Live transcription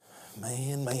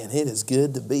Man, it is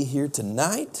good to be here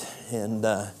tonight. And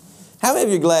how many of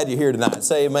you are glad you're here tonight?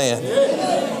 Say amen.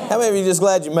 Yeah. How many of you are just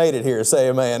glad you made it here? Say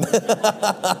amen.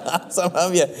 Some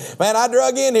of you, man, I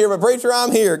drug in here, but preacher,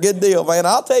 I'm here. Good deal, man.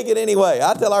 I'll take it anyway.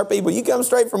 I tell our people, you come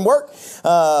straight from work,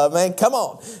 man, come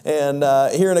on.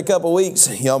 And here in a couple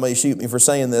weeks, y'all may shoot me for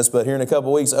saying this, but here in a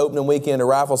couple weeks, opening weekend of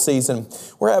rifle season,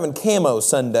 we're having Camo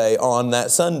Sunday on that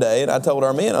Sunday. And I told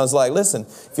our men, I was like, listen,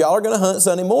 if y'all are going to hunt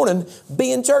Sunday morning,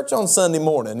 be in church on Sunday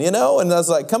morning, you know? And I was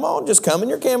like, come on, just come in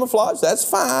your camouflage. That's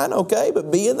fine, okay?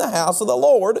 But be in the house of the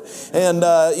Lord. And,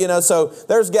 so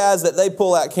there's guys that they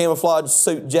pull out camouflage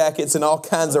suit jackets and all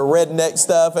kinds of redneck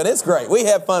stuff. And it's great. We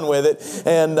have fun with it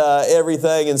and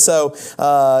everything. And so,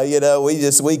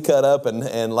 we cut up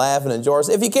and laugh and enjoy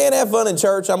ourselves. If you can't have fun in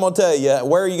church, I'm going to tell you,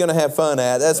 where are you going to have fun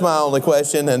at? That's my only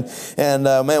question. And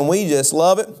man, we just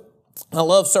love it. I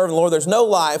love serving the Lord. There's no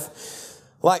life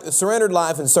like the surrendered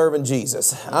life and serving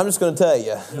Jesus. I'm just going to tell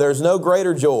you, there's no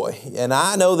greater joy. And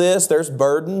I know this, there's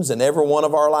burdens in every one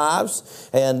of our lives,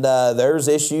 and there's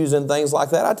issues and things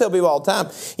like that. I tell people all the time,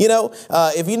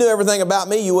 if you knew everything about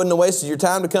me, you wouldn't have wasted your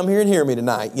time to come here and hear me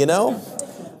tonight,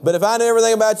 But if I knew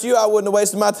everything about you, I wouldn't have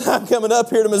wasted my time coming up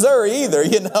here to Missouri either,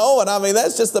 And I mean,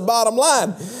 that's just the bottom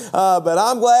line. But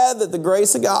I'm glad that the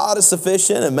grace of God is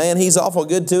sufficient, and man, He's awful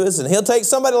good to us, and He'll take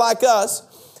somebody like us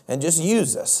and just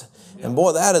use us. And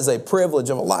boy, that is a privilege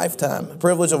of a lifetime.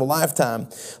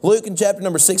 Luke in chapter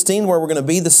number 16, where we're going to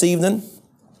be this evening.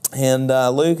 And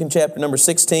Luke in chapter number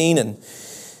 16, and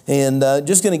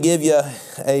just going to give you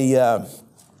a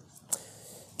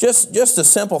just a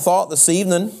simple thought this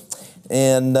evening.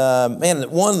 And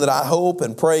one that I hope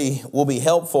and pray will be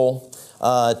helpful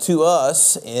to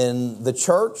us in the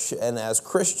church and as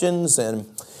Christians.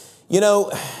 And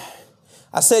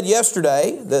I said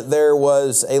yesterday that there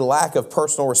was a lack of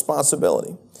personal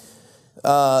responsibility.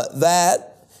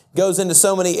 That goes into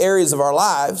so many areas of our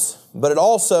lives, but it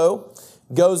also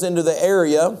goes into the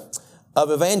area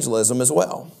of evangelism as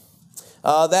well.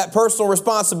 That personal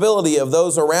responsibility of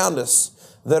those around us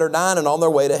that are dying and on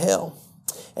their way to hell.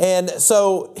 And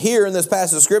so here in this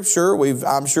passage of Scripture,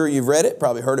 I'm sure you've read it,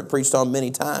 probably heard it preached on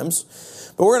many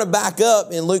times. But we're going to back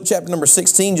up in Luke chapter number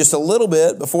 16 just a little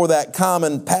bit before that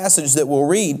common passage that we'll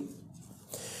read. And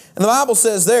the Bible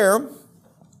says there,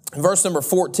 in verse number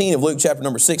 14 of Luke chapter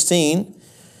number 16,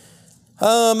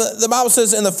 the Bible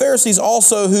says, "And the Pharisees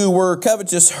also who were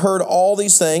covetous heard all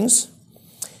these things,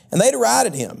 and they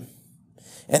derided him.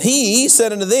 And he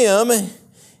said unto them,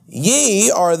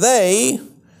 Ye are they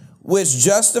which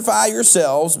justify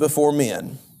yourselves before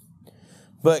men,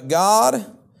 but God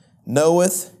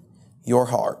knoweth your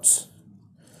hearts.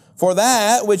 For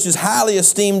that which is highly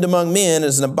esteemed among men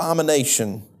is an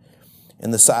abomination in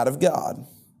the sight of God."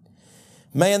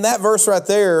 Man, that verse right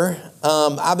there,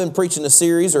 I've been preaching a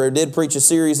series, or did preach a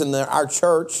series in our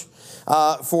church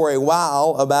for a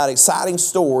while about exciting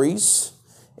stories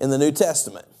in the New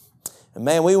Testament. And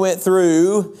man, we went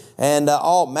through and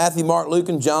all Matthew, Mark, Luke,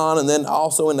 and John, and then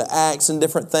also into Acts and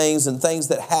different things and things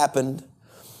that happened.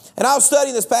 And I was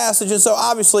studying this passage, and so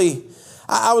obviously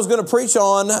I was going to preach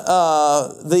on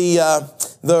the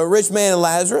rich man and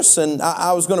Lazarus, and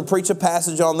I was going to preach a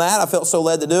passage on that. I felt so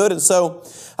led to do it. And so,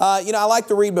 I like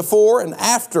to read before and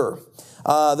after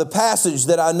the passage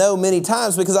that I know many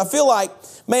times, because I feel like,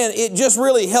 man, it just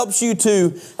really helps you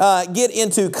to get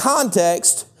into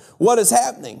context what is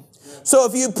happening. So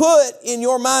if you put in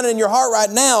your mind and in your heart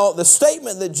right now the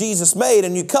statement that Jesus made,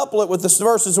 and you couple it with the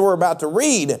verses we're about to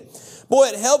read, boy,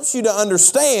 it helps you to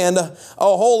understand a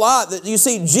whole lot. That you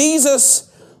see, Jesus,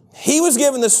 He was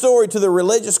giving this story to the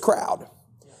religious crowd.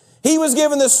 He was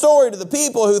giving this story to the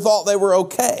people who thought they were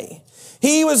okay.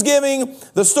 He was giving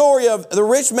the story of the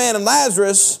rich man and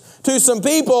Lazarus to some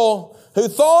people who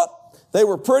thought they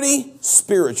were pretty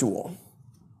spiritual.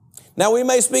 Now, we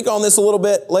may speak on this a little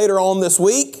bit later on this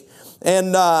week.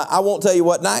 And I won't tell you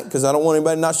what night, because I don't want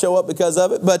anybody to not show up because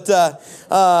of it. But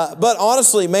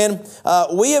honestly, man,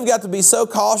 we have got to be so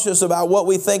cautious about what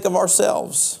we think of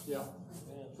ourselves. Yeah,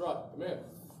 that's right. Amen.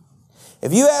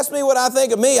 If you ask me what I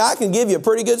think of me, I can give you a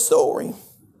pretty good story.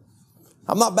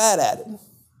 I'm not bad at it.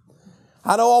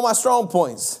 I know all my strong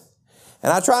points.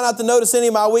 And I try not to notice any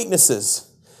of my weaknesses,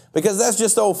 because that's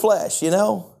just old flesh,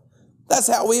 That's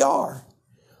how we are.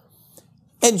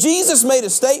 And Jesus made a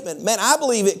statement, man, I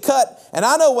believe it cut, and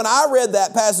I know when I read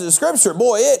that passage of Scripture,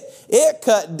 boy, it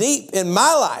cut deep in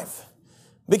my life.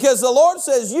 Because the Lord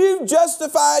says, you've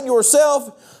justified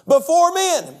yourself before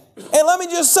men. And let me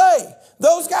just say,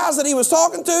 those guys that He was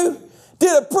talking to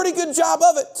did a pretty good job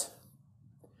of it.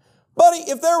 Buddy,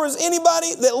 if there was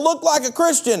anybody that looked like a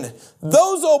Christian,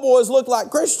 those old boys looked like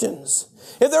Christians.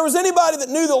 If there was anybody that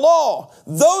knew the law,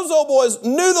 those old boys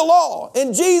knew the law.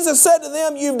 And Jesus said to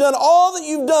them, you've done all that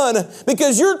you've done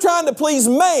because you're trying to please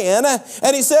man.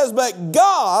 And he says, but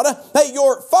God, hey,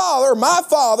 your Father, my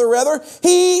Father rather,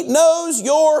 He knows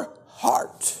your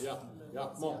heart. Yeah,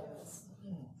 come on.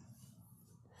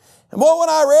 And boy, when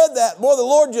I read that, boy, the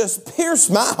Lord just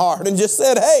pierced my heart and just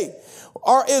said, hey,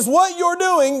 is what you're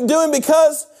doing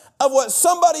because of what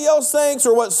somebody else thinks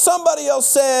or what somebody else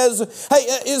says?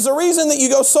 Hey, is the reason that you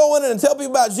go soul winning and tell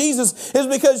people about Jesus is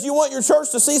because you want your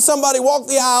church to see somebody walk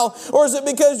the aisle? Or is it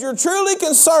because you're truly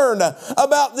concerned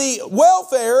about the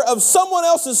welfare of someone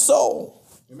else's soul?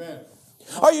 Amen.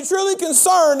 Are you truly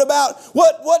concerned about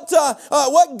what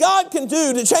God can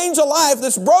do to change a life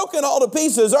that's broken all to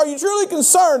pieces? Are you truly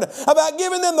concerned about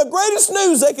giving them the greatest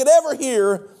news they could ever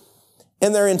hear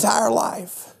in their entire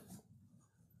life?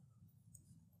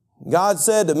 God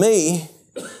said to me,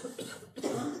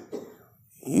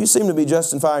 you seem to be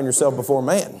justifying yourself before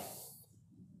man.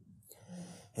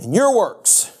 And your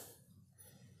works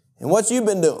and what you've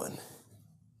been doing.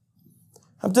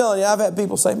 I'm telling you, I've had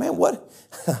people say, man, what?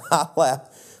 I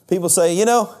laugh. People say,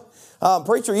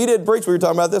 preacher, you didn't preach. We were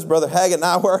talking about this, Brother Haggett and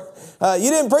I were. You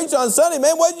didn't preach on Sunday,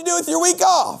 man. What did you do with your week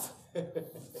off?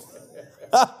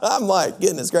 I'm like,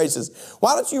 goodness gracious,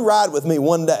 why don't you ride with me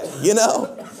one day,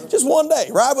 Just one day.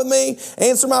 Ride with me,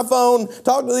 answer my phone,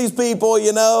 talk to these people,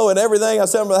 and everything. I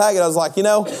said to Brother Haggett, I was like,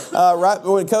 right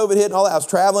when COVID hit and all that, I was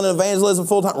traveling in evangelism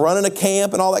full-time, running a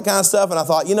camp and all that kind of stuff. And I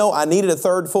thought, I needed a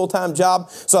third full-time job,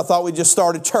 so I thought we'd just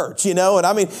start a church, And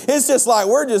I mean, it's just like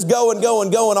we're just going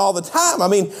all the time. I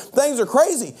mean, things are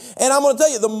crazy. And I'm going to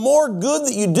tell you, the more good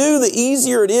that you do, the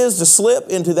easier it is to slip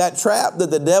into that trap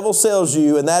that the devil sells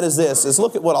you, and that is this. Is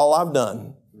look at what all I've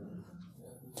done.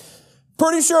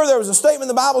 Pretty sure there was a statement in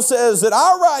the Bible says that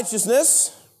our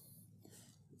righteousness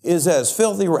is as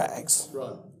filthy rags.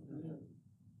 Right.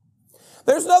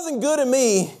 There's nothing good in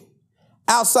me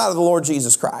outside of the Lord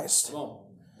Jesus Christ.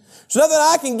 There's nothing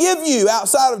I can give you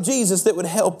outside of Jesus that would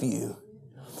help you.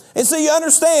 And so you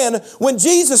understand, when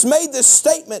Jesus made this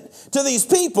statement to these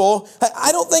people,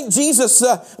 I don't think Jesus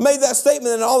made that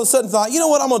statement and all of a sudden thought, you know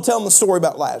what, I'm going to tell them the story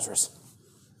about Lazarus.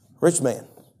 Rich man.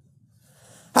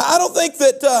 I don't think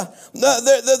that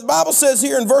the Bible says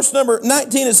here in verse number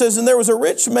 19, it says, and there was a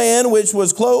rich man which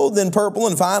was clothed in purple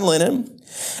and fine linen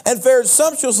and fared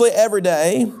sumptuously every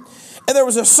day. And there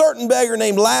was a certain beggar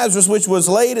named Lazarus which was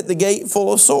laid at the gate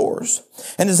full of sores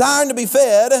and desiring to be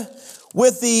fed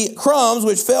with the crumbs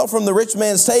which fell from the rich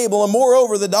man's table. And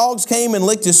moreover, the dogs came and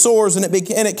licked his sores. And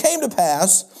it came to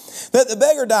pass that the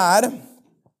beggar died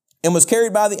and was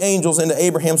carried by the angels into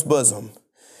Abraham's bosom.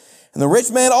 And the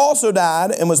rich man also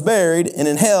died and was buried, and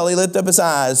in hell he lifted up his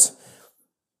eyes,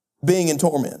 being in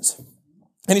torments.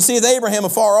 And he seeth Abraham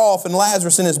afar off, and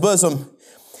Lazarus in his bosom.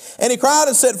 And he cried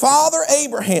and said, Father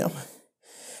Abraham,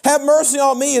 have mercy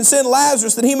on me, and send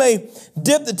Lazarus, that he may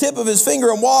dip the tip of his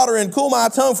finger in water and cool my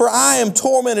tongue, for I am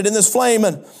tormented in this flame.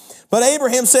 But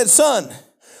Abraham said, Son,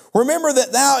 remember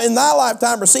that thou in thy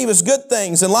lifetime receivest good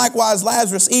things, and likewise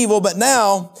Lazarus evil, but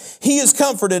now he is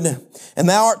comforted, and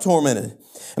thou art tormented.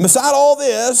 And beside all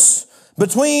this,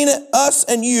 between us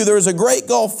and you, there is a great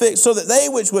gulf fixed, so that they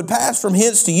which would pass from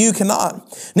hence to you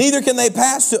cannot. Neither can they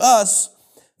pass to us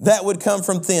that would come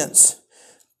from thence.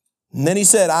 And then he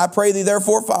said, I pray thee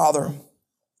therefore, Father,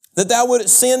 that thou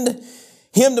wouldst send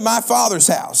him to my father's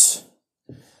house.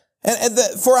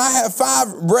 For I have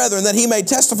 5 brethren, that he may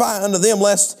testify unto them,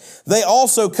 lest they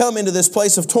also come into this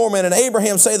place of torment. And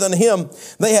Abraham saith unto him,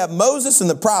 they have Moses and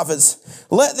the prophets.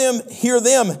 Let them hear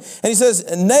them. And he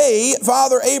says, Nay,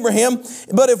 Father Abraham,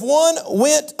 but if one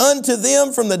went unto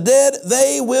them from the dead,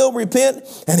 they will repent.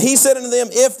 And he said unto them,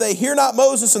 If they hear not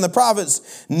Moses and the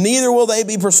prophets, neither will they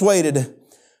be persuaded,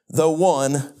 though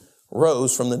one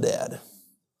rose from the dead.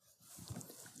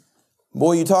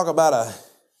 Boy, you talk about a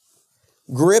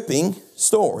gripping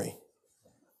story.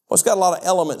 Well, it's got a lot of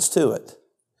elements to it.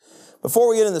 Before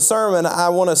we get in the sermon, I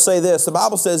want to say this. The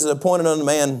Bible says it's appointed unto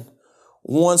man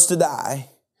once to die,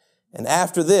 and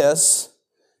after this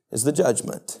is the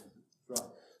judgment.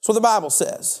 That's what the Bible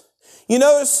says. You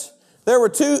notice there were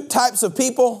 2 types of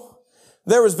people.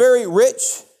 There was a very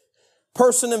rich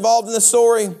person involved in this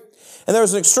story, and there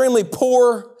was an extremely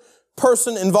poor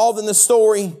person involved in this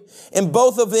story. And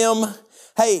both of them,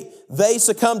 they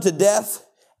succumbed to death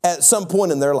at some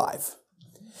point in their life.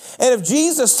 And if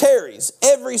Jesus tarries,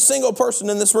 every single person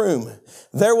in this room,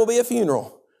 there will be a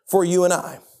funeral for you and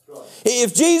I.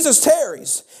 If Jesus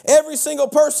tarries, every single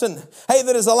person,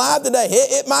 that is alive today,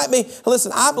 it might be,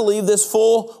 listen, I believe this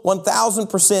full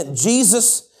 1,000%.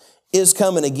 Jesus is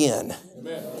coming again.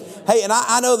 Amen. Hey, and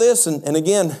I know this, and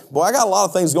again, boy, I got a lot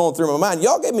of things going through my mind.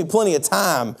 Y'all gave me plenty of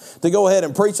time to go ahead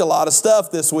and preach a lot of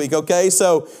stuff this week, okay?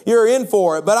 So you're in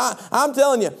for it. But I'm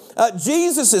telling you,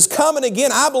 Jesus is coming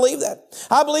again. I believe that.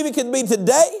 I believe it could be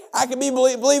today. I could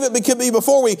believe it could be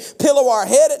before we pillow our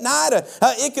head at night.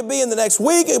 It could be in the next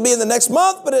week. It could be in the next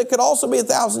month. But it could also be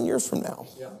 1,000 years from now.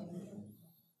 Yeah.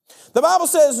 The Bible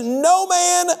says no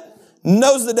man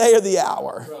knows the day or the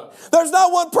hour. Right. There's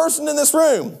not one person in this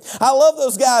room. I love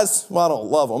those guys. Well, I don't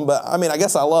love them, but I mean, I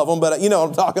guess I love them, but you know what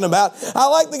I'm talking about. I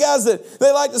like the guys that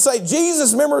they like to say,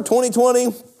 Jesus, remember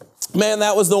 2020? Man,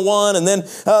 that was the one. And then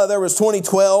there was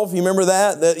 2012. You remember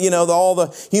that? That, you know, all the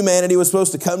humanity was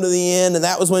supposed to come to the end. And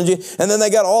that was when and then they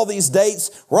got all these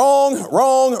dates wrong,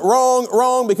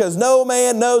 because no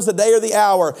man knows the day or the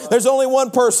hour. There's only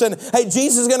one person. Hey,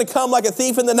 Jesus is going to come like a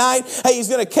thief in the night. Hey, he's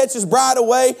going to catch his bride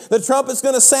away. The trumpet's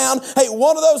going to sound. Hey,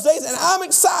 one of those days. And I'm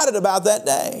excited about that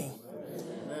day.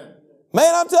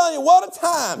 Man, I'm telling you, what a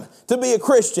time to be a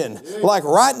Christian, like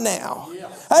right now.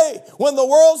 Hey, when the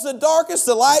world's the darkest,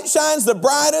 the light shines the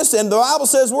brightest, and the Bible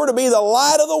says we're to be the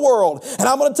light of the world. And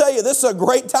I'm going to tell you, this is a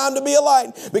great time to be a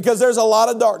light because there's a lot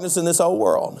of darkness in this whole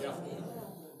world.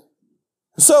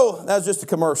 So, that was just a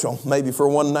commercial, maybe for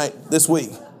one night this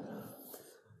week.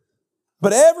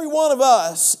 But every one of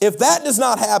us, if that does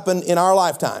not happen in our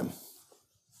lifetime,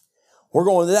 we're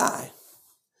going to die.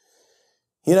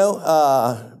 You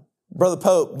know, Brother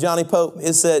Pope, Johnny Pope,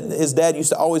 his dad used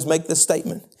to always make this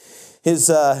statement.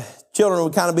 His children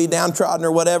would kind of be downtrodden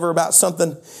or whatever about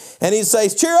something. And he'd say,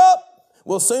 cheer up,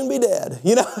 we'll soon be dead.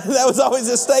 You know, that was always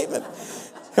his statement.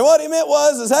 And what he meant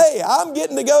was, hey, I'm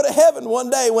getting to go to heaven one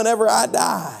day whenever I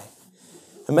die.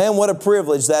 And man, what a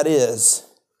privilege that is.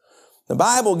 The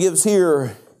Bible gives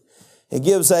here, it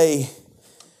gives a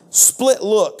split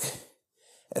look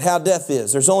at how death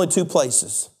is. There's only two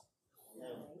places.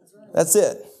 That's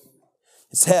it.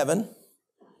 It's heaven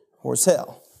or it's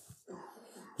hell.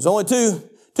 There's only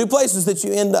two places that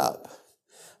you end up.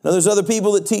 Now there's other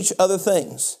people that teach other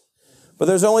things, but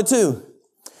there's only two.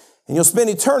 And you'll spend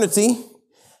eternity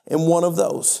in one of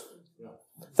those.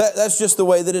 That's just the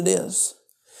way that it is.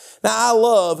 Now I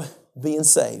love being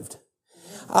saved.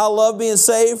 I love being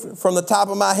saved from the top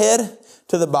of my head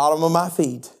to the bottom of my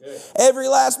feet. Every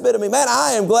last bit of me. Man,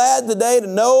 I am glad today to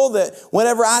know that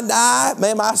whenever I die,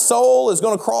 man, my soul is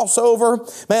going to cross over.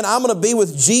 Man, I'm going to be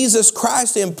with Jesus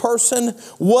Christ in person.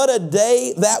 What a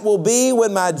day that will be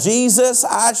when my Jesus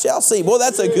I shall see. Boy,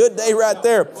 that's a good day right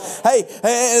there. Hey,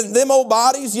 and them old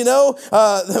bodies, you know,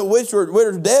 which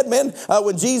were dead, man,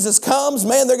 when Jesus comes,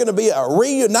 man, they're going to be a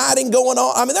reuniting going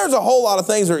on. I mean, there's a whole lot of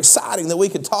things that are exciting that we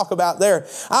could talk about there.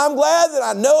 I'm glad that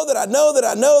I know that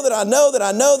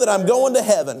I'm going to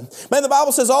heaven. Man, the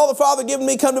Bible says, all the Father given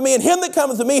me come to me, and him that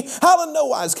cometh to me, I'll in no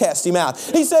wise cast him out.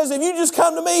 He says, if you just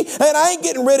come to me, and I ain't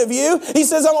getting rid of you, he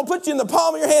says, I'm going to put you in the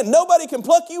palm of your hand. Nobody can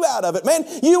pluck you out of it. Man,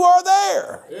 you are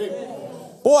there. Amen.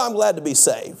 Boy, I'm glad to be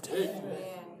saved. Amen.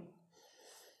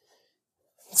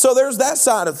 So there's that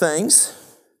side of things.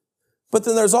 But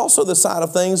then there's also the side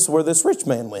of things where this rich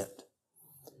man went.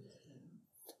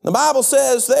 The Bible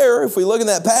says there, if we look in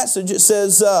that passage, it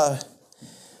says,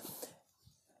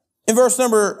 in verse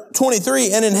number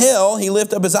 23, and in hell he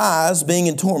lift up his eyes, being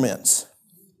in torments.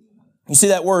 You see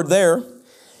that word there?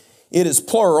 It is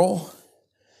plural,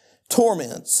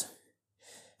 torments.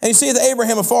 And he seeth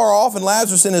Abraham afar off, and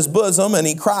Lazarus in his bosom, and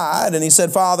he cried, and he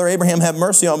said, Father, Abraham, have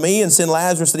mercy on me, and send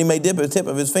Lazarus that he may dip the tip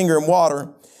of his finger in water,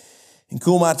 and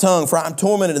cool my tongue, for I am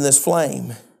tormented in this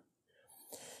flame.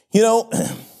 You know,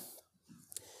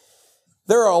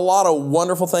 there are a lot of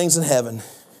wonderful things in heaven.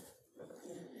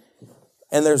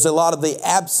 And there's a lot of the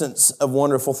absence of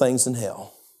wonderful things in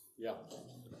hell. Yeah.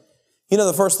 You know,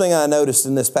 the first thing I noticed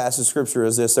in this passage of Scripture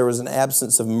is this. There was an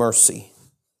absence of mercy.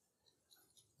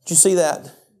 Did you see that?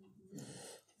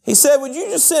 He said, would you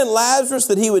just send Lazarus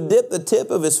that he would dip the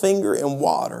tip of his finger in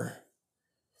water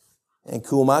and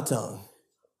cool my tongue?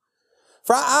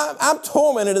 For I'm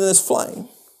tormented in this flame.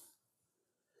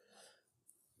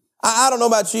 I don't know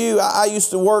about you. I used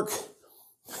to work.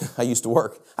 I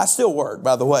still work,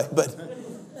 by the way, but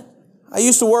I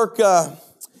used to work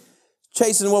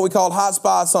chasing what we called hot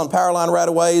spots on power line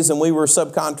right-of-ways, and we were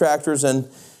subcontractors, and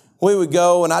we would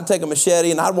go, and I'd take a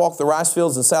machete, and I'd walk the rice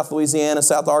fields in South Louisiana,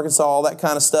 South Arkansas, all that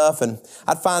kind of stuff, and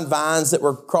I'd find vines that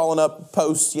were crawling up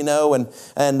posts, you know, and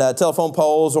telephone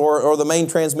poles or the main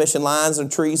transmission lines and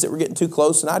trees that were getting too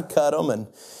close, and I'd cut them,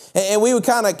 And we would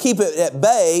kind of keep it at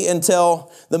bay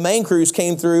until the main crews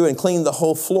came through and cleaned the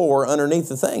whole floor underneath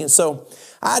the thing. And so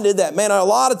I did that. Man, a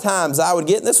lot of times I would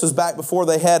get, and this was back before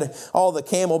they had all the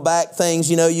Camelback things,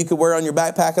 you could wear on your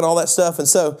backpack and all that stuff. And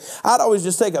so I'd always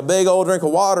just take a big old drink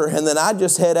of water and then I'd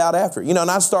just head out after it. And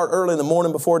I'd start early in the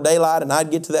morning before daylight and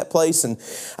I'd get to that place and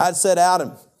I'd set out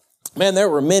and man, there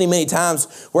were many, many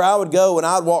times where I would go and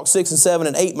I'd walk 6 and 7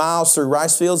 and 8 miles through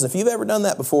rice fields. If you've ever done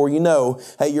that before,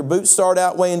 hey, your boots start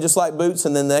out weighing just like boots.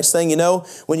 And then the next thing you know,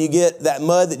 when you get that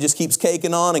mud that just keeps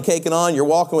caking on, you're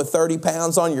walking with 30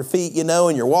 pounds on your feet,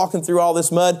 and you're walking through all this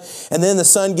mud. And then the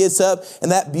sun gets up and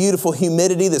that beautiful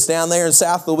humidity that's down there in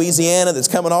South Louisiana that's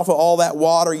coming off of all that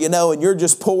water, and you're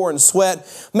just pouring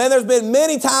sweat. Man, there's been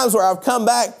many times where I've come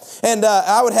back and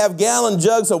I would have gallon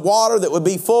jugs of water that would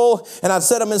be full and I'd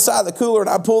set them inside the cooler and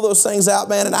I'd pull those things out,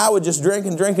 man, and I would just drink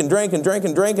and drink and drink and drink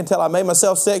and drink until I made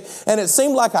myself sick. And it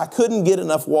seemed like I couldn't get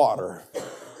enough water.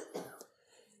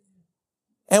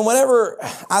 And whenever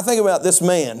I think about this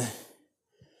man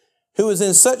who was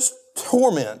in such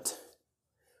torment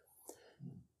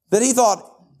that he thought,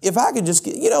 if I could just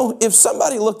get, if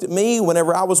somebody looked at me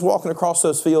whenever I was walking across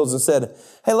those fields and said,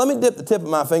 hey, let me dip the tip of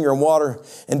my finger in water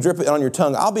and drip it on your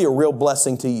tongue, I'll be a real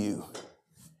blessing to you.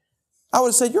 I would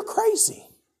have said, you're crazy.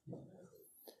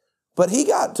 But he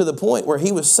got to the point where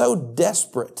he was so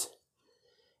desperate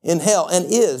in hell, and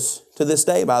is to this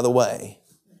day, by the way,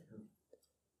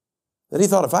 that he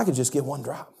thought, if I could just get one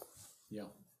drop. Yeah.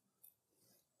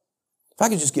 If I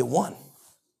could just get one.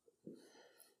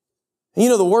 And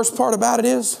the worst part about it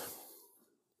is,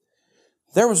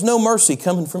 there was no mercy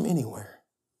coming from anywhere.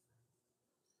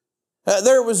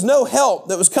 There was no help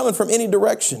that was coming from any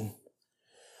direction.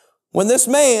 When this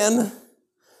man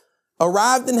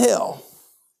arrived in hell,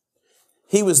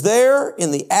 he was there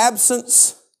in the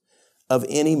absence of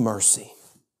any mercy.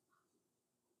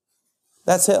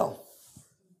 That's hell.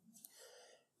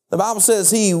 The Bible says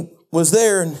he was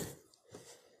there and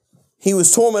he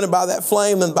was tormented by that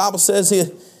flame. And the Bible says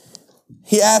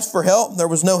he asked for help. There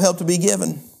was no help to be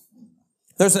given.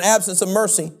 There's an absence of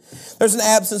mercy. There's an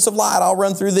absence of light. I'll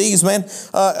run through these, man,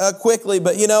 quickly.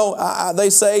 But they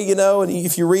say, and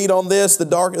if you read on this,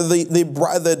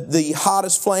 the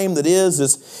hottest flame that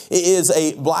is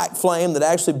a black flame that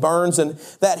actually burns, and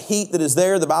that heat that is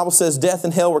there, the Bible says, death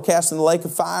and hell were cast in the lake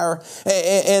of fire.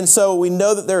 And so we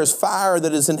know that there is fire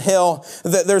that is in hell.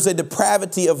 That there's a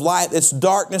depravity of light. It's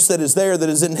darkness that is there that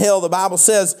is in hell. The Bible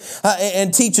says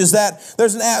and teaches that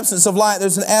there's an absence of light.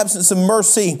 There's an absence of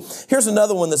mercy. Here's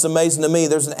another one that's amazing to me.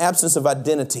 There's an absence of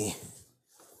identity.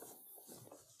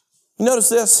 You notice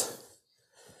this?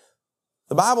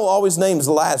 The Bible always names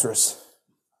Lazarus.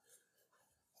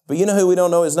 But you know who we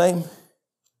don't know his name?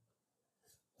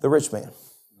 The rich man.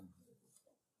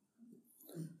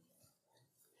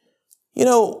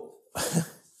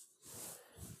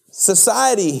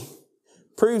 Society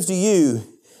proves to you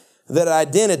that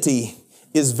identity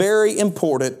is very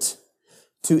important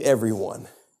to everyone.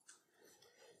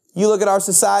 You look at our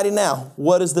society now.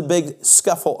 What is the big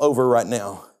scuffle over right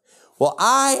now? Well,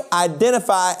 I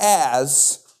identify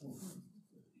as...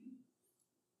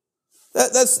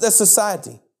 That's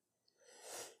society.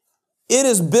 It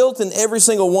is built in every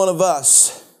single one of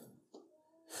us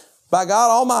by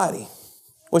God Almighty.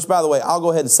 Which, by the way, I'll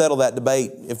go ahead and settle that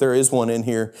debate if there is one in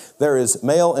here. There is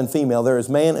male and female. There is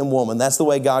man and woman. That's the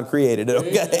way God created it,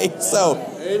 okay? Amen. So,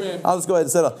 amen. I'll just go ahead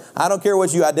and settle. I don't care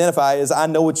what you identify as. I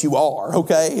know what you are,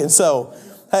 okay? And so,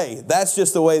 hey, that's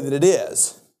just the way that it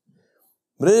is.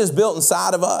 But it is built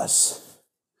inside of us.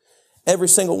 Every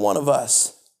single one of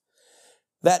us.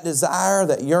 That desire,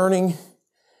 that yearning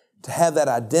to have that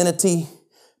identity,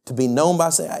 to be known by,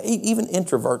 even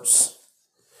introverts.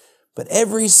 But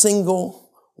every single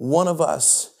one of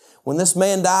us, when this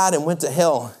man died and went to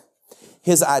hell,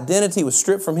 his identity was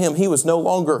stripped from him. He was no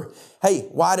longer, hey,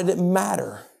 why did it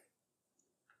matter?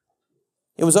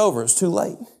 It was over. It was too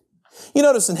late. You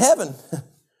notice in heaven,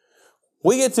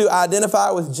 we get to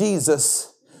identify with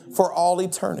Jesus for all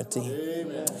eternity.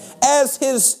 Amen. As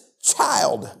his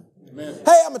child. Amen.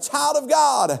 Hey, I'm a child of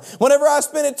God. Whenever I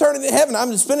spend eternity in heaven,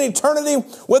 I'm spending eternity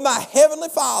with my heavenly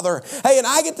Father. Hey, and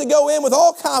I get to go in with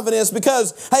all confidence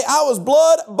because, hey, I was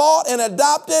blood bought and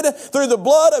adopted through the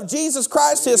blood of Jesus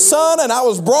Christ, his Son, and I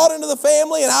was brought into the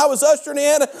family and I was ushered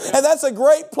in, and that's a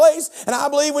great place. And I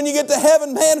believe when you get to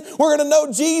heaven, man, we're going to know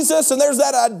Jesus, and there's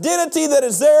that identity that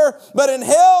is there. But in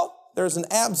hell, there's an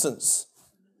absence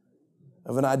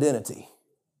of an identity.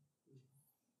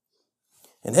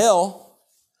 In hell,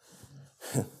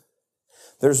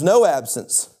 there's no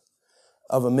absence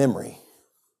of a memory.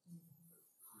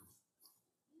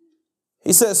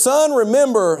 He says, son,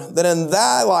 remember that in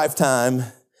thy lifetime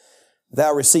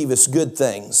thou receivest good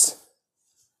things.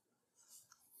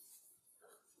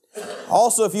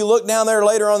 Also, if you look down there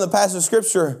later on in the passage of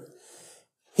Scripture,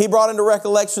 he brought into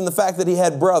recollection the fact that he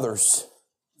had brothers.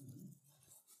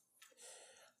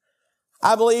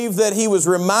 I believe that he was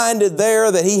reminded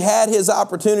there that he had his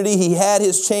opportunity, he had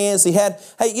his chance,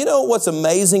 hey, you know what's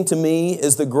amazing to me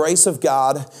is the grace of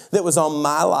God that was on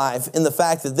my life in the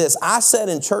fact that I sat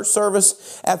in church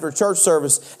service after church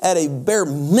service at a bare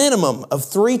minimum of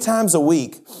 3 times a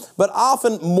week, but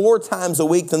often more times a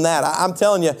week than that. I'm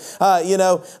telling you,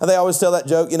 they always tell that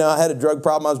joke, I had a drug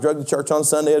problem, I was drugged to church on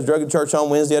Sunday, I was drugged to church on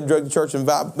Wednesday, I was drugged to church in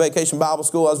Vacation Bible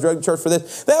School, I was drugged to church for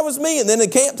this. That was me, and then the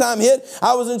camp time hit,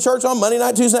 I was in church on Monday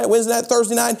night, Tuesday night, Wednesday night,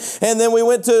 Thursday night, and then we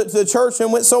went to the church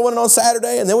and went soul winning on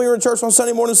Saturday, and then we were in church on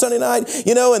Sunday morning, Sunday night,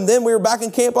 and then we were back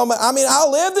in camp I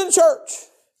lived in church.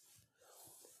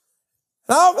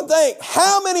 And I often think,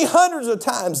 how many hundreds of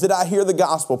times did I hear the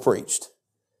gospel preached?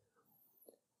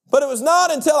 But it was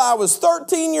not until I was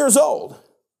 13 years old.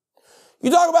 You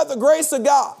talk about the grace of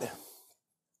God.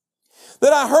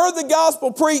 That I heard the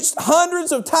gospel preached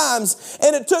hundreds of times,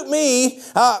 and it took me,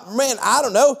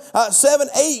 7,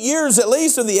 8 years at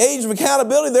least of the age of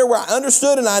accountability there where I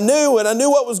understood and I knew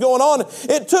what was going on.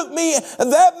 It took me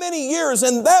that many years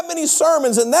and that many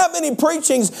sermons and that many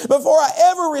preachings before I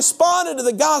ever responded to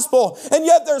the gospel. And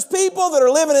yet there's people that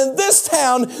are living in this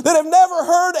town that have never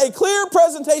heard a clear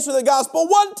presentation of the gospel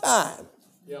one time.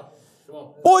 Yeah, come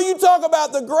on. Boy, you talk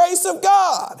about the grace of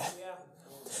God.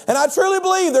 And I truly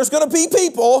believe there's going to be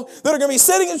people that are going to be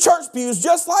sitting in church pews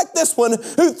just like this one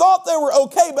who thought they were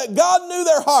okay, but God knew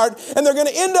their heart, and they're going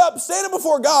to end up standing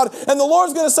before God, and the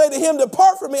Lord's going to say to him,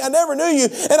 depart from me, I never knew you.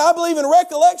 And I believe in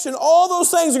recollection, all those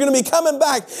things are going to be coming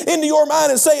back into your mind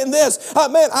and saying this,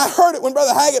 I heard it when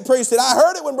Brother Haggett preached it. I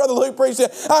heard it when Brother Luke preached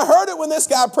it. I heard it when this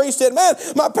guy preached it. Man,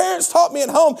 my parents taught me at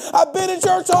home. I've been in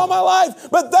church all my life,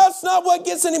 but that's not what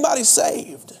gets anybody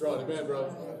saved. That's right, amen,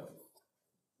 brother.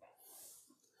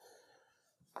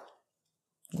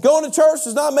 Going to church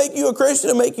does not make you a Christian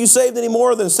and make you saved any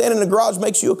more than standing in the garage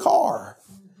makes you a car.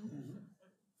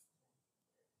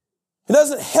 It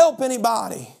doesn't help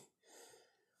anybody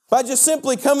by just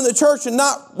simply coming to church and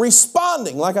not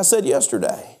responding, like I said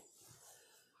yesterday.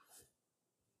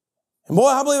 And boy,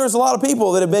 I believe there's a lot of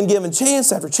people that have been given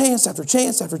chance after chance after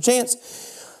chance after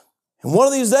chance. And one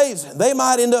of these days, they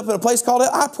might end up in a place called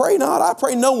hell. I pray not. I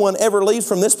pray no one ever leaves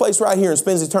from this place right here and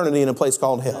spends eternity in a place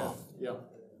called hell. Yeah.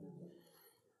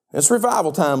 It's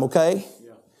revival time, okay?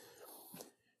 Yeah.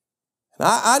 And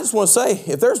I just want to say,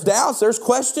 if there's doubts, there's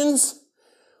questions,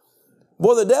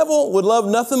 boy, the devil would love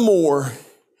nothing more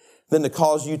than to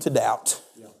cause you to doubt.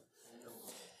 Yeah.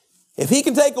 If he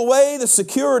can take away the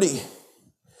security,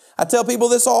 I tell people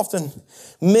this often,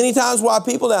 many times why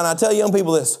people doubt, and I tell young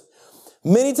people this,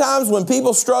 many times when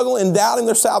people struggle in doubting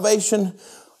their salvation,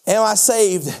 am I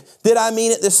saved? Did I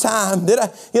mean it this time?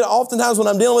 Oftentimes when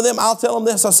I'm dealing with them, I'll tell them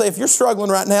this. I'll say, if you're struggling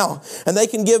right now and they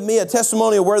can give me a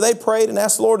testimony of where they prayed and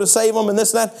asked the Lord to save them and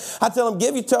this and that, I tell them,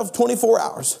 give you 24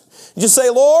 hours. You just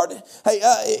say, Lord,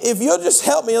 if you'll just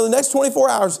help me in the next 24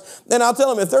 hours, then I'll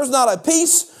tell them, if there's not a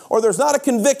peace or there's not a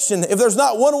conviction, if there's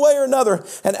not one way or another,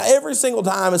 and every single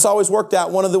time it's always worked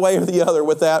out one of the way or the other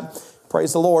with that.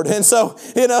 Praise the Lord. And so,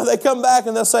 they come back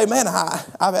and they'll say, man,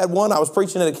 I've had one. I was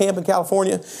preaching at a camp in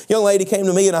California. A young lady came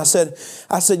to me and I said,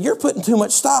 you're putting too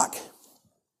much stock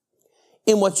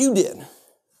in what you did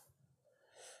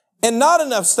and not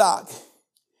enough stock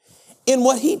in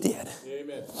what he did.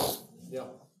 Amen. Yeah.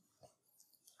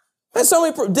 And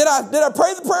so did I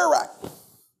pray the prayer right?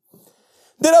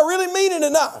 Did I really mean it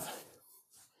enough?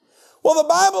 Well, the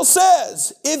Bible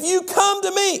says, if you come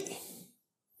to me,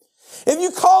 if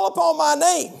you call upon my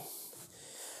name,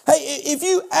 if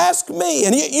you ask me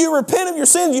and you repent of your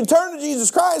sins, you turn to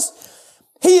Jesus Christ,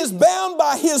 he is bound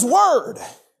by his word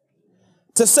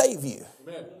to save you.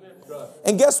 Amen.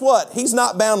 And guess what? He's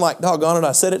not bound like, doggone it,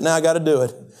 I said it, now I got to do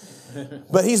it.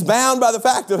 But he's bound by the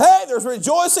fact of, hey, there's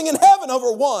rejoicing in heaven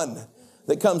over one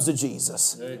that comes to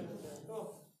Jesus. Amen.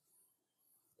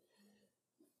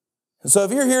 And so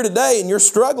if you're here today and you're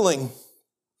struggling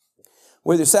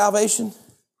with your salvation,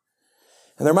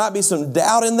 and there might be some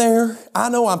doubt in there. I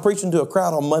know I'm preaching to a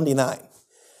crowd on Monday night.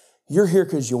 You're here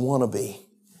because you want to be.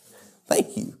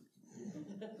 Thank you.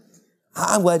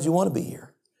 I'm glad you want to be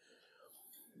here.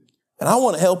 And I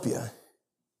want to help you.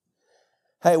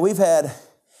 Hey, we've had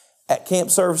at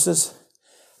camp services,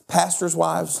 pastors'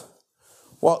 wives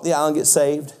walk the aisle and get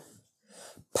saved.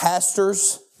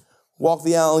 Pastors walk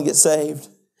the aisle and get saved.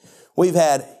 We've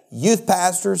had youth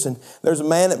pastors, and there's a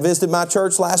man that visited my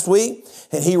church last week,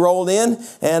 and he rolled in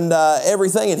and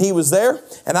everything, and he was there,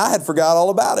 and I had forgot all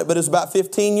about it, but it was about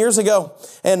 15 years ago,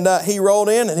 and he rolled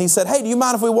in, and he said, hey, do you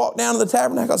mind if we walk down to the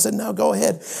tabernacle? I said, no, go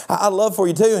ahead. I'd love for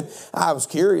you to. And I was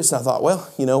curious, and I thought, well,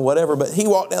 whatever, but he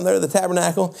walked down there to the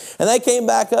tabernacle, and they came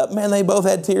back up, man, they both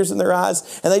had tears in their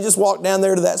eyes, and they just walked down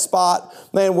there to that spot,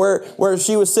 man, where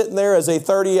she was sitting there as a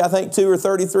 32 or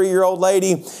 33-year-old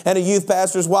lady and a youth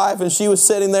pastor's wife, and she was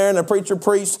sitting there, and a preacher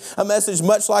preached a message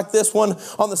much like this one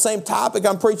on the same topic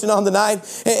I'm preaching on tonight.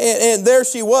 And there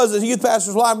she was, as a youth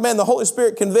pastor's wife. Man, the Holy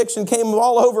Spirit conviction came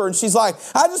all over, and she's like,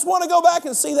 I just want to go back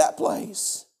and see that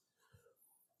place.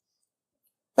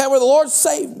 Man, where the Lord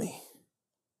saved me.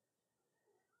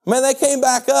 Man, they came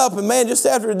back up, and man, just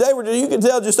after a day, you could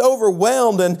tell just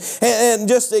overwhelmed and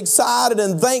just excited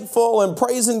and thankful and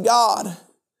praising God.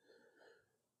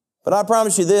 But I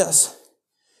promise you this.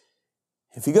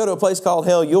 If you go to a place called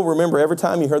hell, you'll remember every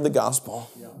time you heard the gospel.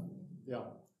 Yeah. Yeah.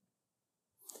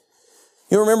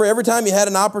 You'll remember every time you had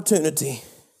an opportunity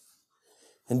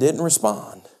and didn't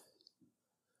respond.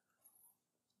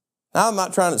 Now, I'm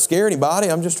not trying to scare anybody.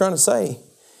 I'm just trying to say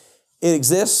it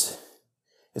exists.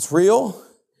 It's real.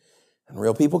 And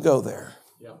real people go there.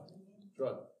 Yeah.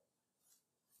 That's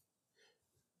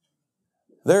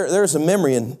right. There's a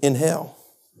memory in hell.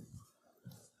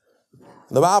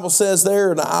 The Bible says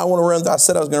there, and I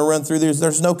said I was going to run through these.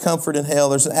 There's no comfort in hell.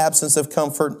 There's an absence of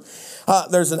comfort.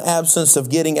 There's an absence of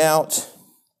getting out.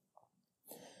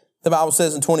 The Bible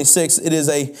says in 26,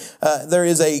 there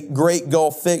is a great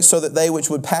gulf fixed so that they which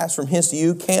would pass from hence to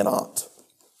you cannot.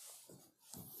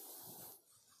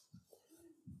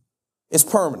 It's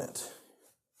permanent.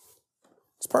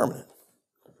 It's permanent.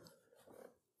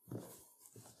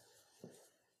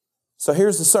 So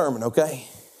here's the sermon, okay?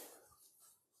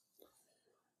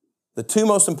 The two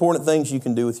most important things you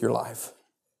can do with your life.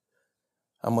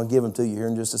 I'm going to give them to you here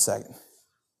in just a second.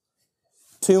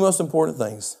 Two most important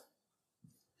things.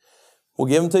 We'll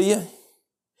give them to you, and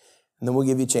then we'll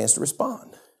give you a chance to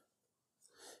respond.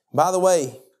 By the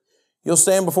way, you'll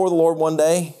stand before the Lord one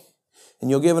day, and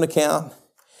you'll give an account,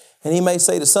 and He may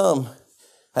say to some,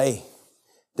 hey,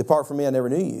 depart from me, I never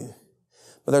knew you.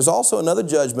 But there's also another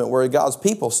judgment where God's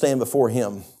people stand before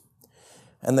Him,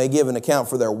 and they give an account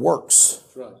for their works.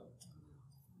 That's right.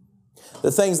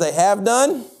 The things they have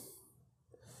done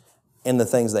and the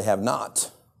things they have not.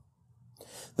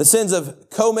 The sins of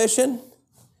commission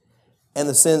and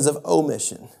the sins of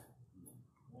omission.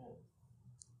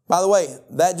 By the way,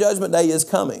 that judgment day is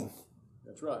coming.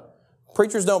 That's right.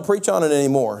 Preachers don't preach on it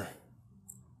anymore.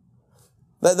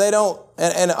 They don't,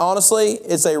 and honestly,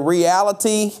 it's a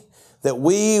reality that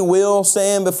we will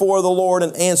stand before the Lord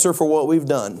and answer for what we've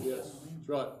done. Yes, that's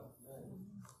right.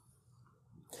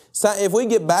 If we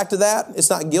get back to that,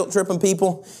 it's not guilt tripping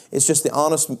people. It's just the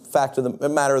honest fact of the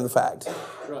matter of the fact.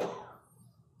 Right.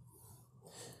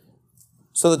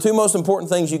 So the two most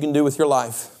important things you can do with your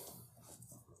life,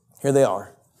 here they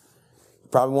are. You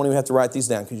probably won't even have to write these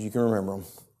down because you can remember them.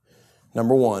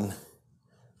 Number one,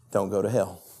 don't go to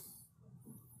hell.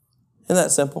 Isn't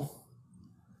that simple?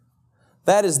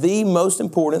 That is the most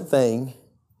important thing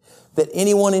that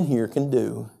anyone in here can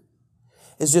do,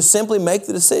 is just simply make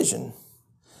the decision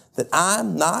that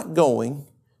I'm not going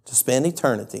to spend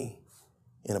eternity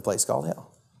in a place called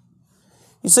hell.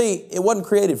 You see, it wasn't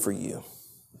created for you.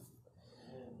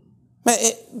 Man,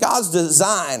 God's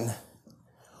design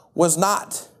was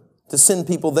not to send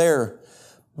people there,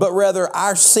 but rather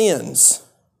our sins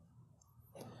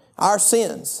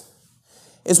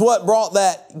is what brought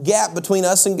that gap between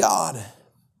us and God.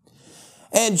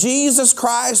 And Jesus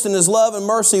Christ in His love and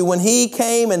mercy, when He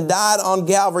came and died on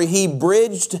Calvary, He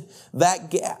bridged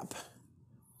that gap.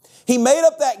 He made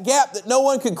up that gap that no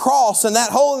one could cross, and that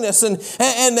holiness, and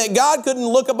that God couldn't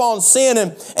look upon sin.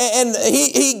 And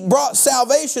he brought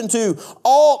salvation to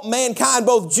all mankind,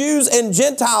 both Jews and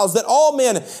Gentiles, that all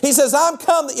men, He says, I'm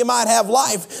come that you might have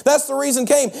life. That's the reason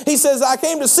He came. He says, I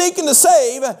came to seek and to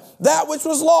save that which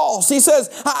was lost. He says,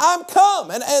 I'm come.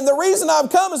 And the reason I'm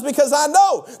come is because I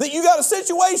know that you got a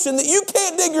situation that you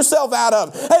can't dig yourself out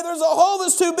of. Hey, there's a hole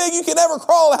that's too big you can never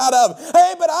crawl out of.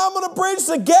 Hey, but I'm going to bridge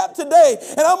the gap today,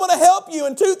 and I'm going to help you.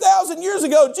 And 2,000 years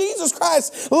ago, Jesus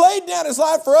Christ laid down His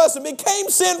life for us and became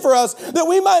sin for us, that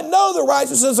we might know the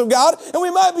righteousness of God, and we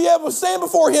might be able to stand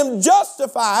before Him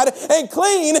justified and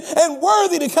clean and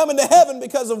worthy to come into heaven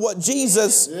because of what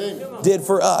Jesus did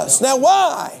for us. Now,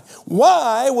 why?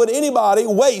 Why would anybody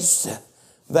waste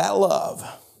that love?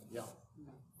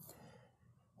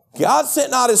 God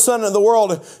sent not His Son into the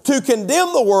world to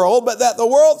condemn the world, but that the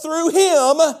world through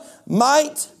Him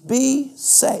might be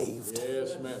saved.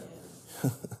 Yes, man.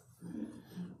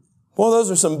 Well,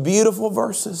 those are some beautiful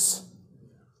verses.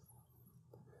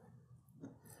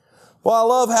 Well, I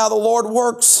love how the Lord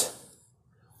works.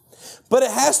 But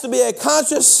it has to be a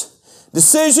conscious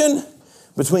decision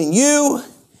between you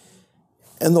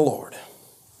and the Lord.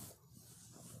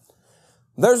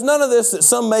 There's none of this that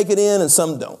some make it in and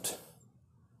some don't.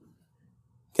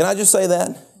 Can I just say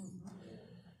that?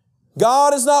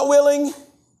 God is not willing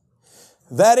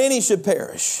that any should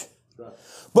perish,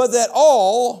 but that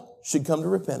all should come to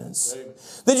repentance. Amen.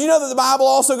 Did you know that the Bible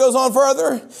also goes on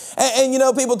further? And you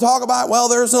know, people talk about, well,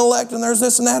 there's an elect and there's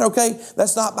this and that. Okay,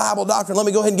 that's not Bible doctrine. Let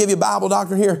me go ahead and give you Bible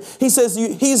doctrine here. He says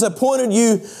He's appointed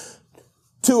you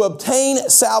to obtain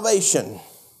salvation.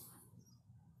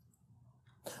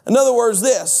 In other words,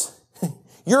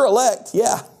 you're elect,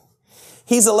 yeah.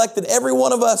 He's elected every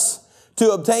one of us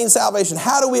to obtain salvation.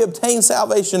 How do we obtain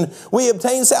salvation? We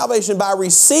obtain salvation by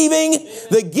receiving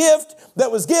the gift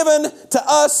that was given to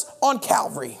us on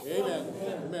Calvary. Amen.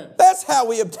 Amen. That's how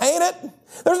we obtain it.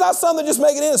 There's not some that just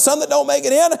make it in and some that don't make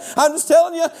it in. I'm just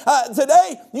telling you,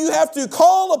 today you have to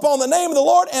call upon the name of the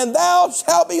Lord and thou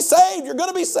shalt be saved. You're going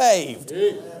to be saved.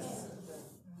 Amen.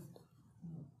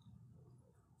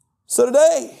 So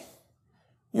today,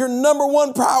 your number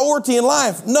one priority in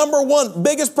life, number one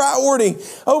biggest priority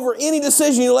over any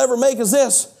decision you'll ever make is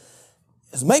this,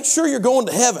 is make sure you're going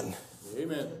to heaven.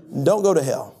 Amen. Don't go to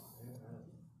hell.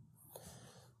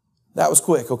 That was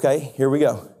quick, okay? Here we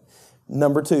go.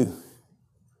 Number 2.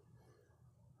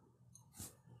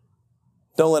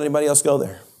 Don't let anybody else go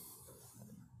there.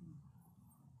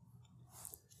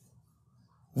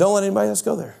 Don't let anybody else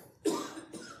go there.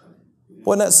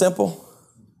 Wasn't that simple?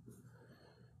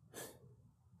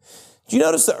 Do you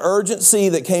notice the urgency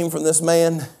that came from this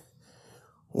man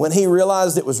when he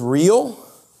realized it was real?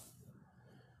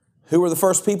 Who were the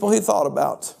first people he thought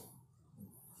about?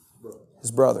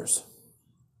 His brothers.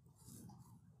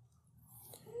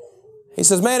 He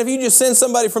says, man, if you just send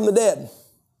somebody from the dead,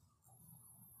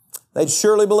 they'd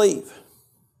surely believe. And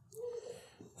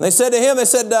they said to him,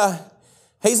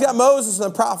 he's got Moses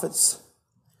and the prophets.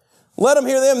 Let them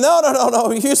hear them. No.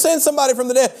 You send somebody from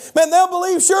the dead, man, they'll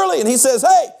believe surely. And he says,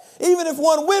 hey, even if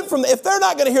one went if they're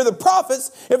not going to hear the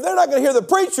prophets, if they're not going to hear the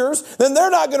preachers, then they're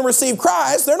not going to receive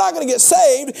Christ. They're not going to get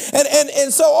saved.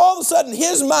 And so all of a sudden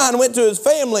his mind went to his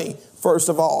family first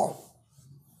of all.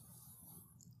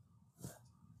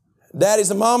 Daddies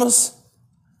and mamas,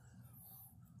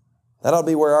 that ought to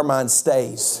be where our mind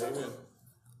stays. Amen.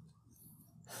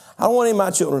 I don't want any of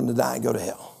my children to die and go to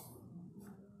hell.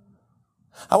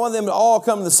 I want them to all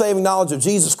come to the saving knowledge of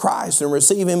Jesus Christ and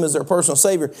receive Him as their personal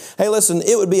Savior. Hey, listen,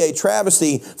 it would be a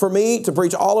travesty for me to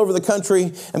preach all over the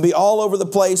country and be all over the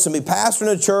place and be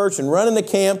pastoring a church and running a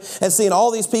camp and seeing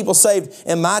all these people saved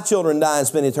and my children die and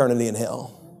spend eternity in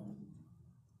hell.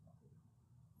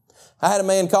 I had a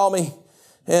man call me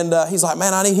and he's like,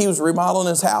 man, he was remodeling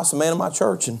his house, a man in my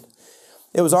church, and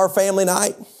it was our family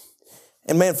night.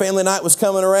 And man, family night was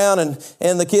coming around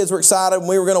and the kids were excited and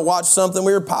we were going to watch something.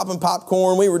 We were popping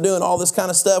popcorn. We were doing all this kind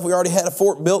of stuff. We already had a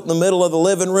fort built in the middle of the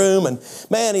living room. And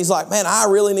man, he's like, man, I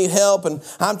really need help. And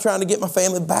I'm trying to get my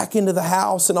family back into the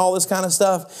house and all this kind of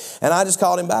stuff. And I just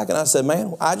called him back and I said,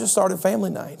 man, I just started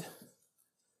family night.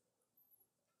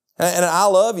 And I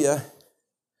love you.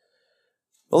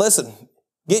 But listen,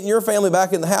 getting your family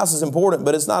back in the house is important,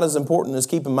 but it's not as important as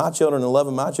keeping my children and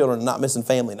loving my children and not missing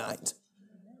family night.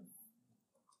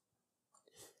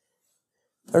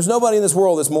 There's nobody in this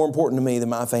world that's more important to me than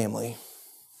my family.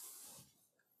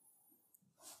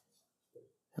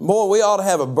 And boy, we ought to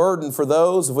have a burden for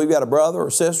those if we've got a brother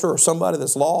or sister or somebody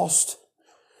that's lost,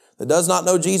 that does not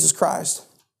know Jesus Christ.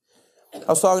 I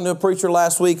was talking to a preacher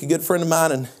last week, a good friend of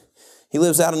mine, and he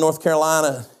lives out in North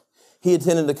Carolina. He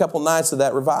attended a couple nights of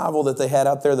that revival that they had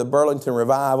out there, the Burlington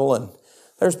Revival, and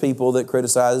there's people that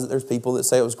criticize it. There's people that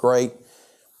say it was great.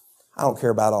 I don't care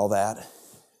about all that.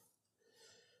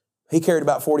 He carried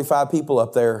about 45 people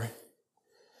up there.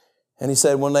 And he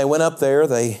said when they went up there,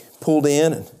 they pulled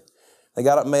in and they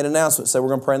got up and made an announcement, said, we're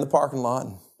going to pray in the parking lot.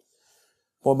 And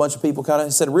well, a bunch of people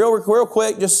he said, real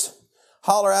quick, just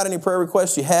holler out any prayer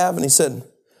requests you have. And he said,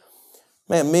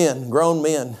 man, grown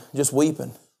men, just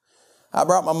weeping. I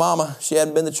brought my mama. She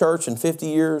hadn't been to church in 50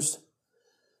 years.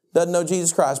 Doesn't know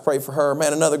Jesus Christ. Pray for her.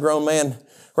 Man, another grown man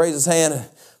raised his hand.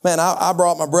 Man, I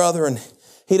brought my brother and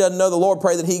he doesn't know the Lord.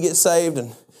 Pray that he gets saved.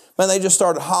 And man, they just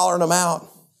started hollering them out.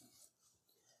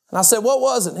 And I said, what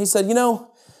was it? And he said,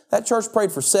 that church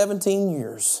prayed for 17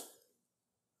 years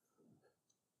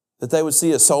that they would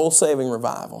see a soul-saving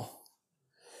revival.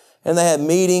 And they had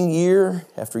meeting year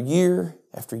after year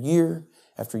after year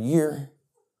after year.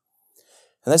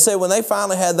 And they said when they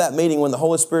finally had that meeting, when the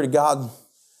Holy Spirit of God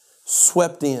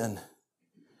swept in.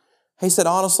 He said,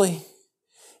 honestly,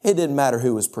 it didn't matter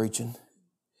who was preaching.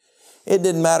 It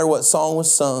didn't matter what song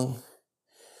was sung.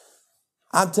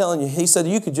 I'm telling you, he said,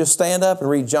 you could just stand up and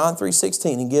read John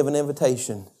 3:16 and give an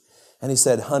invitation. And he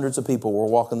said hundreds of people were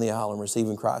walking the aisle and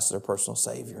receiving Christ as their personal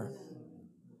Savior.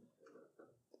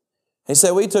 He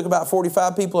said, we took about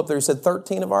 45 people up there. He said,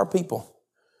 13 of our people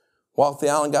walked the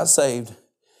aisle and got saved.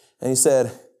 And he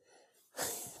said,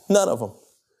 none of them.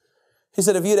 He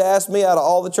said, if you'd asked me out of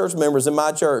all the church members in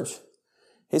my church,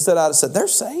 he said, I'd have said, they're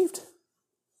saved.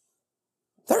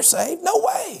 They're saved? No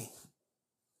way.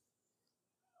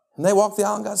 And they walked the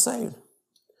aisle and got saved.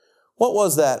 What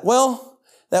was that? Well,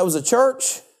 that was a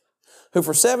church who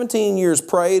for 17 years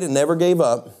prayed and never gave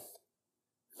up.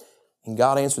 And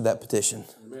God answered that petition.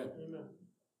 Amen.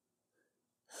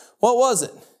 What was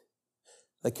it?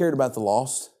 They cared about the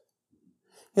lost.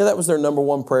 You know, that was their number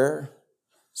one prayer,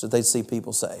 so that they'd see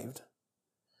people saved.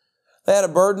 They had a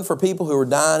burden for people who were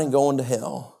dying and going to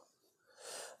hell.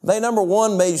 They, number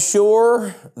one, made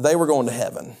sure they were going to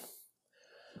heaven.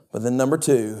 But then number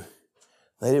two,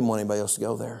 they didn't want anybody else to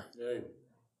go there. Yay.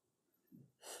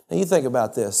 Now you think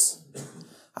about this.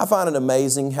 I find it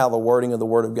amazing how the wording of the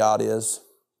Word of God is.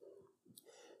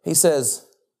 He says,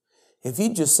 if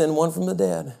you just send one from the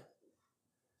dead.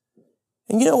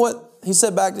 And you know what he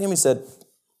said back to him? He said,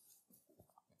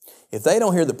 if they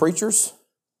don't hear the preachers,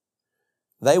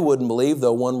 they wouldn't believe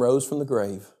though one rose from the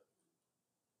grave.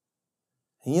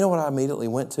 And you know what I immediately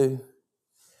went to?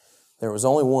 There was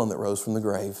only one that rose from the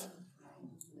grave.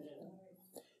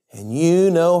 And you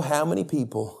know how many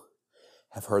people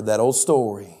have heard that old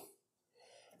story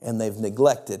and they've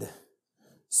neglected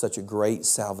such a great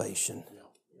salvation.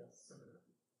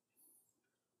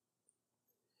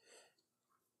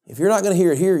 If you're not going to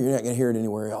hear it here, you're not going to hear it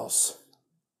anywhere else.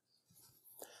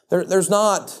 There's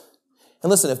not, and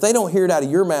listen, if they don't hear it out of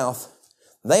your mouth,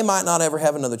 they might not ever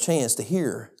have another chance to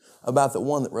hear about the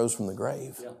one that rose from the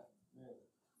grave. Yeah.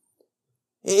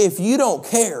 If you don't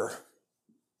care,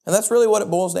 and that's really what it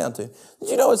boils down to. Did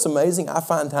you know it's amazing? I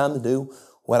find time to do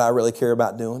what I really care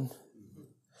about doing.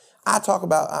 I like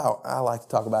to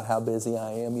talk about how busy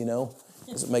I am, you know,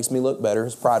 because it makes me look better.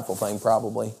 It's a prideful thing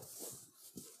probably,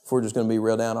 if we're just going to be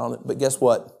real down on it. But guess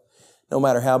what? No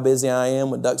matter how busy I am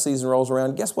when duck season rolls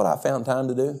around, guess what I found time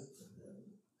to do?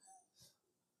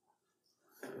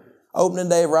 Opening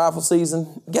day of rifle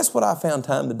season, guess what I found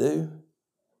time to do?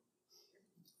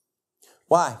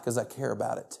 Why? Because I care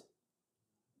about it.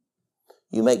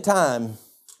 You make time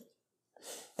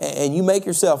and you make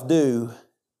yourself do.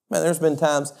 Man, there's been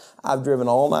times I've driven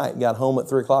all night, got home at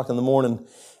 3 o'clock in the morning,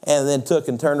 and then took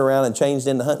and turned around and changed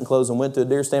into hunting clothes and went to a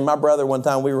deer stand. My brother, one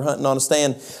time we were hunting on a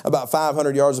stand about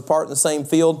 500 yards apart in the same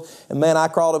field. And man, I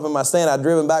crawled up in my stand. I'd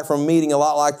driven back from a meeting a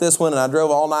lot like this one, and I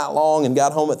drove all night long and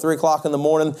got home at 3 o'clock in the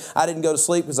morning. I didn't go to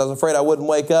sleep because I was afraid I wouldn't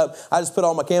wake up. I just put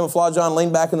all my camouflage on,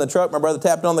 leaned back in the truck. My brother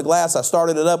tapped on the glass. I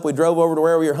started it up. We drove over to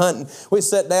where we were hunting. We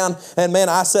sat down, and man,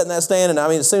 I sat in that stand, and I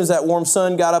mean, as soon as that warm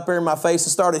sun got up there in my face,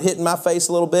 it started hitting my face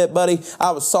a little bit, buddy.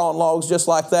 I was sawing logs just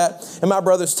like that. And my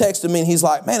brother's texting me, and he's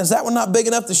like, man, is that one not big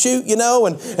enough to shoot, you know?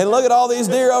 And look at all these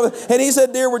deer over. And he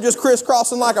said deer were just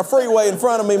crisscrossing like a freeway in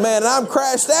front of me, man, and I'm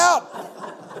crashed out.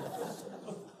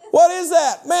 What is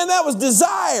that? Man, that was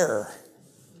desire.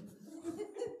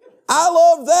 I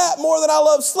love that more than I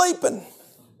love sleeping.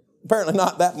 Apparently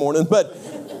not that morning, but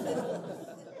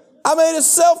I made a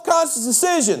self-conscious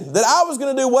decision that I was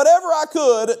going to do whatever I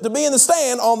could to be in the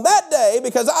stand on that day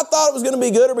because I thought it was going to be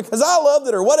good or because I loved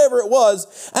it or whatever it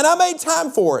was, and I made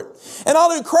time for it. And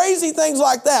I'll do crazy things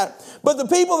like that. But the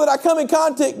people that I come in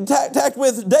contact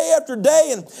with day after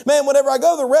day, and man, whenever I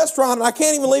go to the restaurant and I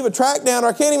can't even leave a track down, or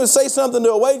I can't even say something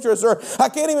to a waitress, or I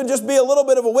can't even just be a little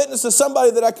bit of a witness to somebody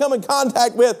that I come in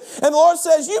contact with, and the Lord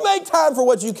says, you make time for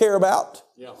what you care about.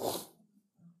 Yeah.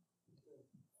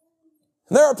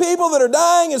 There are people that are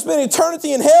dying and spending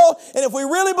eternity in hell, and if we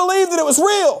really believe that it was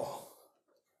real,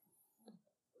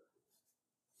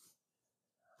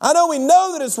 I know we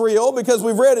know that it's real because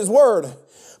we've read His Word,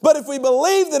 but if we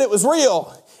believe that it was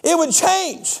real, it would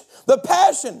change the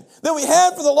passion that we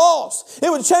had for the lost. It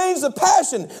would change the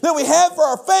passion that we have for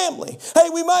our family.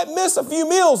 Hey, we might miss a few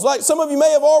meals like some of you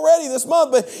may have already this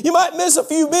month, but you might miss a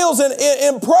few meals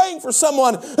in praying for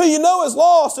someone who you know is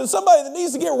lost and somebody that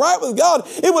needs to get right with God.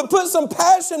 It would put some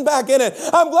passion back in it.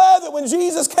 I'm glad that when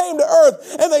Jesus came to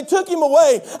earth and they took Him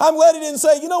away, I'm glad He didn't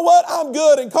say, you know what, I'm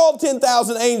good, and called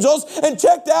 10,000 angels and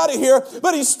checked out of here,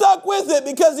 but He stuck with it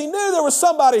because He knew there was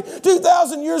somebody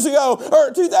 2,000 years ago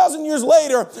or 2,000 years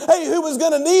later, hey, who was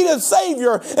going to need a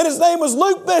Savior, and his name was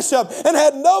Luke Bishop, and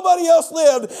had nobody else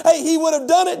lived, hey, he would have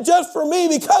done it just for me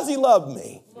because he loved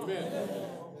me. Amen.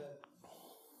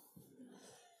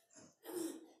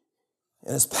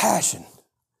 and his passion.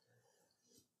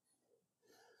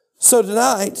 So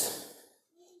tonight,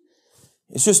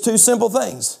 it's just two simple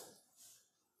things.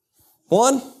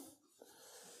 One,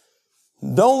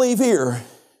 don't leave here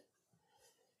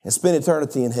and spend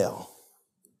eternity in hell.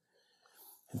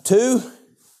 And two,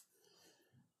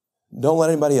 don't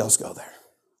let anybody else go there.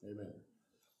 Amen.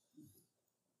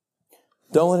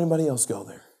 Don't let anybody else go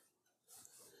there.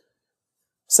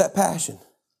 It's that passion.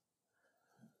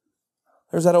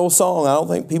 There's that old song. I don't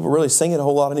think people really sing it a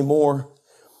whole lot anymore.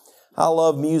 I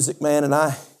love music, man, and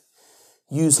I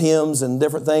use hymns and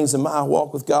different things in my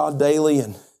walk with God daily.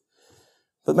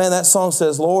 But man, that song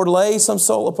says, Lord, lay some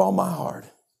soul upon my heart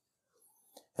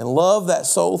and love that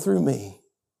soul through me.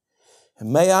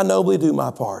 And may I nobly do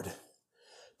my part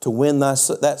to win that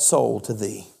soul to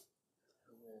thee.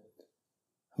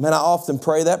 Man, I often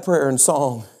pray that prayer in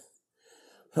song.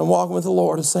 I'm walking with the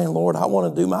Lord and saying, Lord, I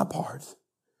want to do my part.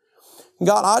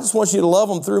 God, I just want you to love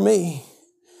them through me.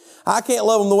 I can't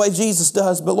love them the way Jesus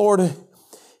does, but Lord,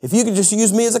 if you could just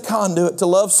use me as a conduit to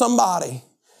love somebody,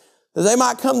 that they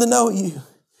might come to know you.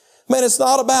 Man, it's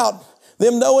not about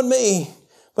them knowing me,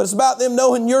 but it's about them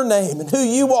knowing your name and who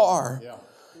you are. Yeah.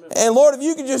 And Lord, if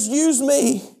you could just use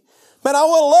me, man, I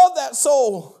want to love that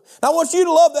soul. I want you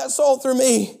to love that soul through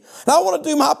me. And I want to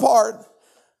do my part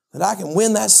that I can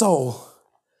win that soul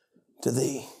to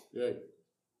thee. Yeah.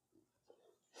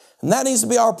 And that needs to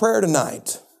be our prayer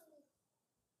tonight.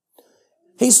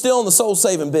 He's still in the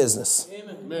soul-saving business.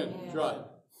 Amen. That's right.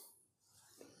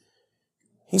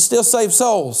 He still saves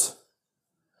souls.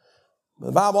 But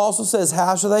the Bible also says,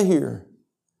 how shall they hear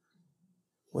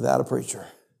without a preacher?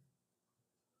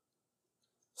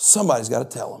 Somebody's got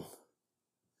to tell them.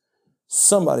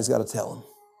 Somebody's got to tell them.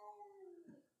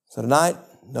 So tonight,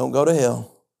 don't go to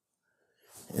hell.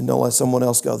 And don't let someone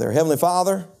else go there. Heavenly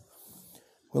Father,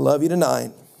 we love you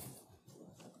tonight.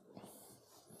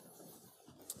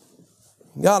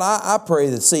 God, I pray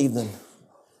this evening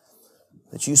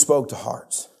that you spoke to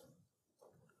hearts.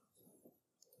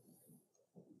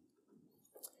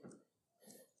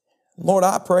 Lord,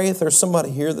 I pray if there's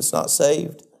somebody here that's not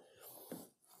saved,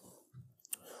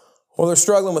 or they're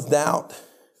struggling with doubt,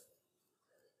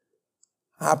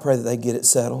 I pray that they get it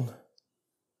settled.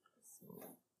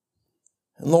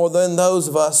 And Lord, then those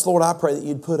of us, Lord, I pray that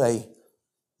you'd put a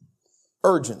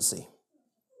urgency.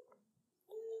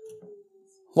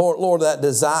 Lord, that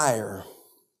desire,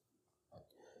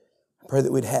 I pray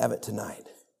that we'd have it tonight.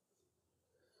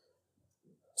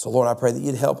 So, Lord, I pray that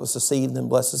you'd help us this evening and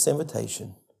bless this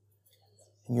invitation.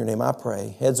 In your name I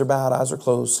pray. Heads are bowed, eyes are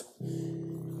closed.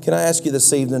 Can I ask you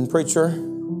this evening, preacher,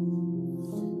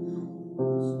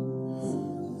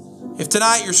 if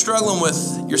tonight you're struggling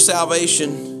with your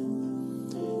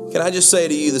salvation, can I just say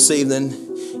to you this evening,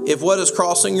 if what is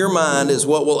crossing your mind is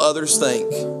what will others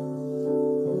think,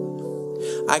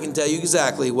 I can tell you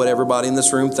exactly what everybody in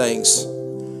this room thinks.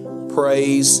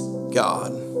 Praise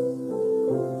God.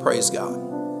 Praise God.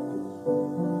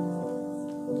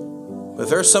 But if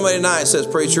there's somebody tonight that says,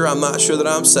 preacher, I'm not sure that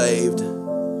I'm saved.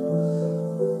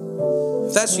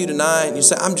 If that's you tonight and you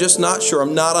say, I'm just not sure,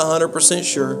 I'm not 100%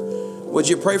 sure, would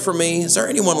you pray for me? Is there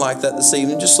anyone like that this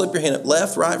evening? Just slip your hand up,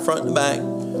 left, right, front, and back.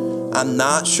 I'm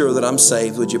not sure that I'm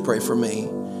saved. Would you pray for me?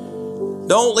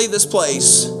 Don't leave this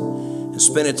place and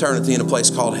spend eternity in a place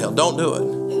called hell. Don't do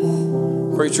it.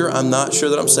 Preacher, I'm not sure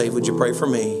that I'm saved. Would you pray for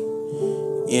me?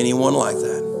 Anyone like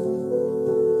that?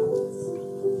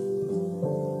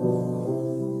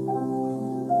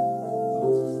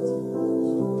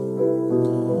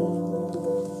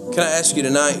 Can I ask you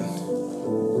tonight,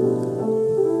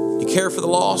 you care for the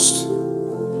lost?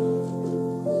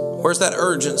 Where's that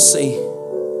urgency?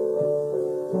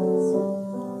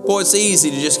 Boy, it's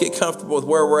easy to just get comfortable with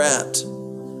where we're at.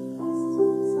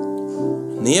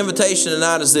 And the invitation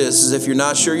tonight is this, is if you're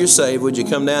not sure you're saved, would you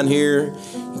come down here?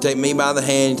 You take me by the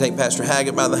hand, you take Pastor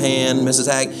Haggett by the hand, Mrs.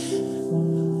 Haggett.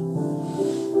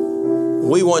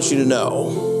 We want you to know.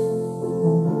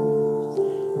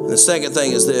 And the second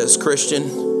thing is this, Christian,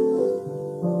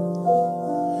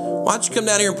 why don't you come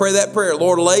down here and pray that prayer?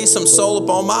 Lord, lay some soul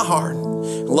upon my heart.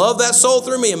 Love that soul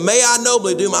through me, and may I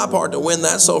nobly do my part to win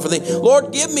that soul for thee.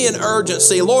 Lord, give me an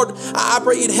urgency. Lord, I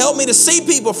pray you'd help me to see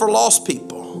people for lost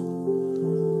people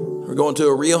who are going to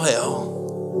a real hell.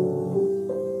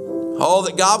 Oh,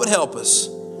 that God would help us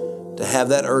to have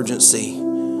that urgency,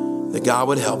 that God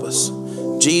would help us.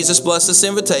 Jesus, bless this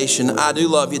invitation. I do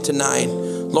love you tonight.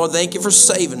 Lord, thank you for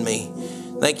saving me.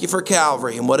 Thank you for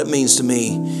Calvary and what it means to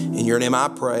me. In your name I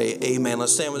pray, amen.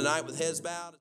 Let's stand tonight with heads bowed.